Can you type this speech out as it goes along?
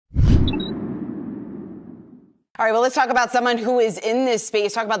All right, well, let's talk about someone who is in this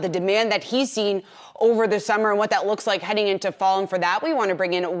space, talk about the demand that he's seen over the summer and what that looks like heading into fall. And for that, we want to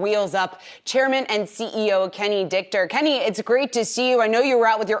bring in Wheels Up Chairman and CEO Kenny Dichter. Kenny, it's great to see you. I know you were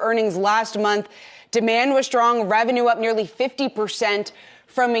out with your earnings last month. Demand was strong, revenue up nearly 50%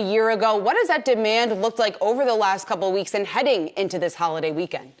 from a year ago. What does that demand look like over the last couple of weeks and heading into this holiday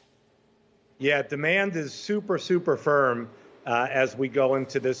weekend? Yeah, demand is super firm as we go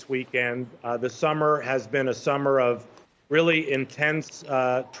into this weekend. The summer has been a summer of really intense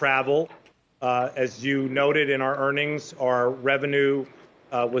travel. As you noted in our earnings, our revenue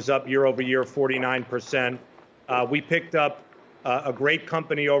was up year over year 49%. We picked up a great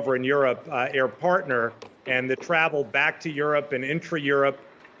company over in Europe, Air Partner, and the travel back to Europe and intra-Europe,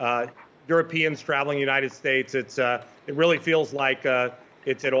 Europeans traveling the United States, it really feels like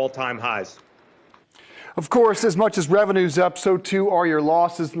it's at all-time highs. Of course, as much as revenue's up, so too are your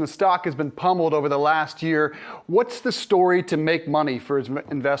losses, and the stock has been pummeled over the last year. What's the story to make money for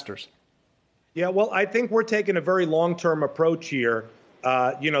investors? Yeah, well, I think we're taking a very long-term approach here.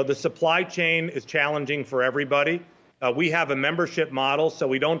 The supply chain is challenging for everybody. We have a membership model, so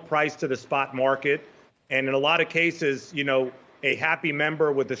we don't price to the spot market. And in a lot of cases, a happy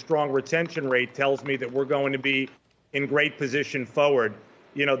member with a strong retention rate tells me that we're going to be in great position forward.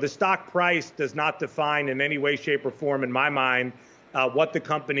 The stock price does not define in any way, shape, or form, in my mind, what the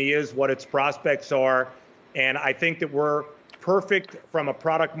company is, what its prospects are. And I think that we're perfect from a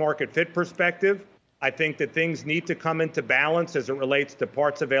product market fit perspective. I think that things need to come into balance as it relates to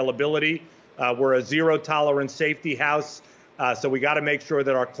parts availability. We're a zero tolerance safety house. So we got to make sure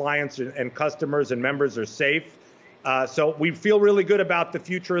that our clients and customers and members are safe. So we feel really good about the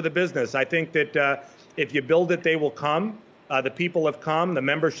future of the business. I think that if you build it, they will come. The people have come. The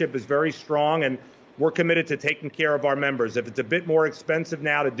membership is very strong, and we're committed to taking care of our members. If it's a bit more expensive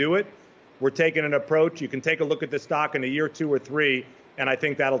now to do it, we're taking an approach. You can take a look at the stock in a year, 2 or 3, and I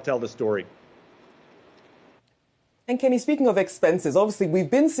think that'll tell the story. And Kenny, speaking of expenses, obviously we've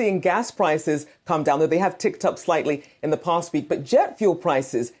been seeing gas prices come down, though they have ticked up slightly in the past week, but jet fuel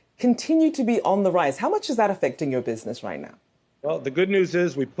prices continue to be on the rise. How much is that affecting your business right now? Well, the good news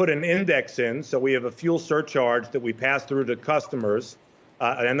is we put an index in, so we have a fuel surcharge that we pass through to customers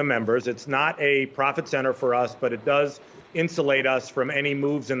and the members. It's not a profit center for us, but it does insulate us from any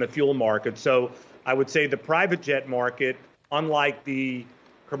moves in the fuel market. So I would say the private jet market, unlike the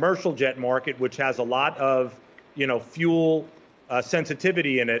commercial jet market, which has a lot of fuel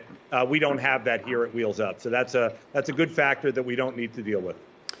sensitivity in it, we don't have that here at Wheels Up. So that's a good factor that we don't need to deal with.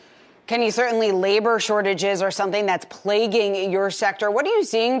 Kenny, certainly labor shortages are something that's plaguing your sector. What are you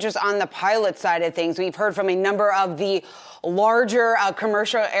seeing just on the pilot side of things? We've heard from a number of the larger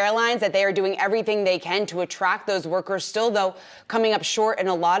commercial airlines that they are doing everything they can to attract those workers, still, though, coming up short in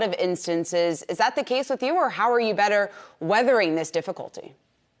a lot of instances. Is that the case with you, or how are you better weathering this difficulty?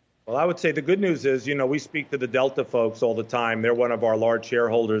 Well, I would say the good news is, we speak to the Delta folks all the time. They're one of our large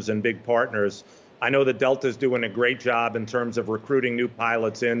shareholders and big partners. I know that Delta's doing a great job in terms of recruiting new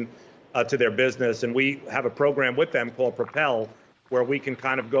pilots in to their business. And we have a program with them called Propel, where we can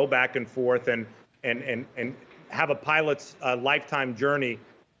kind of go back and forth and have a pilot's lifetime journey,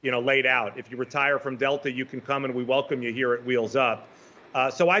 laid out. If you retire from Delta, you can come and we welcome you here at Wheels Up.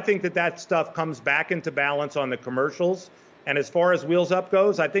 So I think that stuff comes back into balance on the commercials. And as far as Wheels Up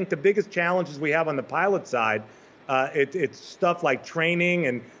goes, I think the biggest challenges we have on the pilot side, it's stuff like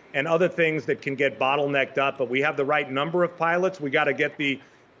training and other things that can get bottlenecked up. But we have the right number of pilots. We got to get the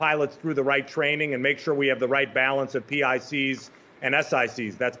pilots through the right training and make sure we have the right balance of PICs and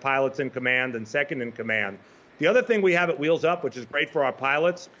SICs. That's pilots in command and second in command. The other thing we have at Wheels Up, which is great for our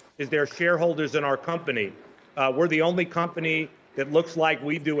pilots, is they're shareholders in our company. We're the only company that looks like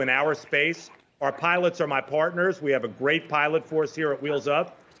we do in our space. Our pilots are my partners. We have a great pilot force here at Wheels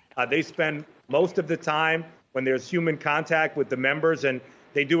Up. They spend most of the time when there's human contact with the members, and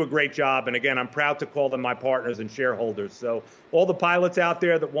they do a great job. And again, I'm proud to call them my partners and shareholders. So all the pilots out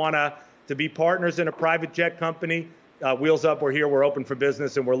there that want to be partners in a private jet company, Wheels Up, we're here, we're open for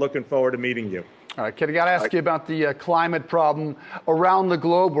business, and we're looking forward to meeting you. All right, Kenny, I got to ask you about the climate problem around the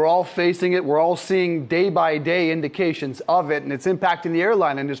globe. We're all facing it. We're all seeing day-by-day indications of it, and it's impacting the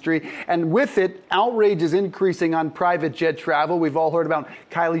airline industry. And with it, outrage is increasing on private jet travel. We've all heard about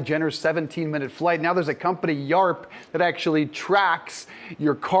Kylie Jenner's 17-minute flight. Now there's a company, YARP, that actually tracks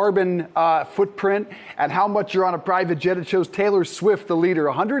your carbon footprint and how much you're on a private jet. It shows Taylor Swift, the leader,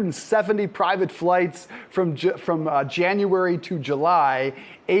 170 private flights from January to July,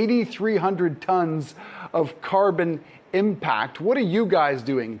 8,300 tons of carbon impact. What are you guys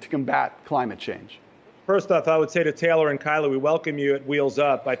doing to combat climate change? First off, I would say to Taylor and Kylie, we welcome you at Wheels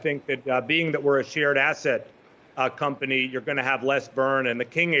Up. I think that being that we're a shared asset company, you're going to have less burn. And the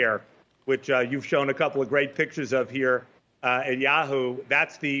King Air, which you've shown a couple of great pictures of here at Yahoo,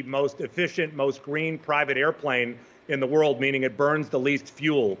 that's the most efficient, most green private airplane in the world, meaning it burns the least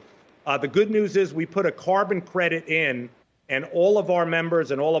fuel. The good news is we put a carbon credit in, and all of our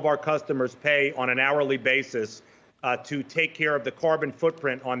members and all of our customers pay on an hourly basis to take care of the carbon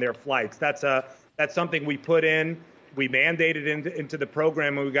footprint on their flights. That's something we put in. We mandated into the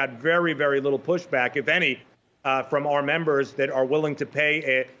program, and we got very, very little pushback, if any, from our members that are willing to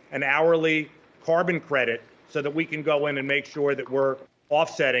pay an hourly carbon credit so that we can go in and make sure that we're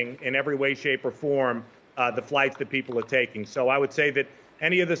offsetting in every way, shape, or form the flights that people are taking. So I would say that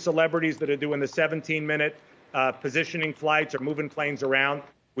any of the celebrities that are doing the 17-minute positioning flights or moving planes around,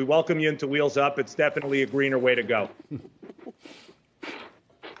 we welcome you into Wheels Up. It's definitely a greener way to go.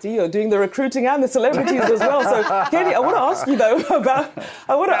 So you're doing the recruiting and the celebrities as well. So, Kenny, I want to ask you though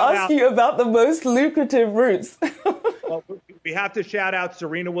about the most lucrative routes. Well, we have to shout out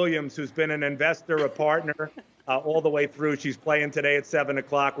Serena Williams, who's been an investor, a partner, all the way through. She's playing today at 7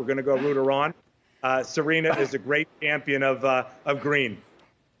 o'clock. We're going to go root her on. Serena is a great champion of green.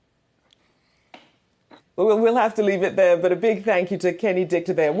 Well, we'll have to leave it there. But a big thank you to Kenny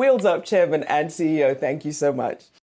Dichter there, Wheels Up Chairman and CEO. Thank you so much.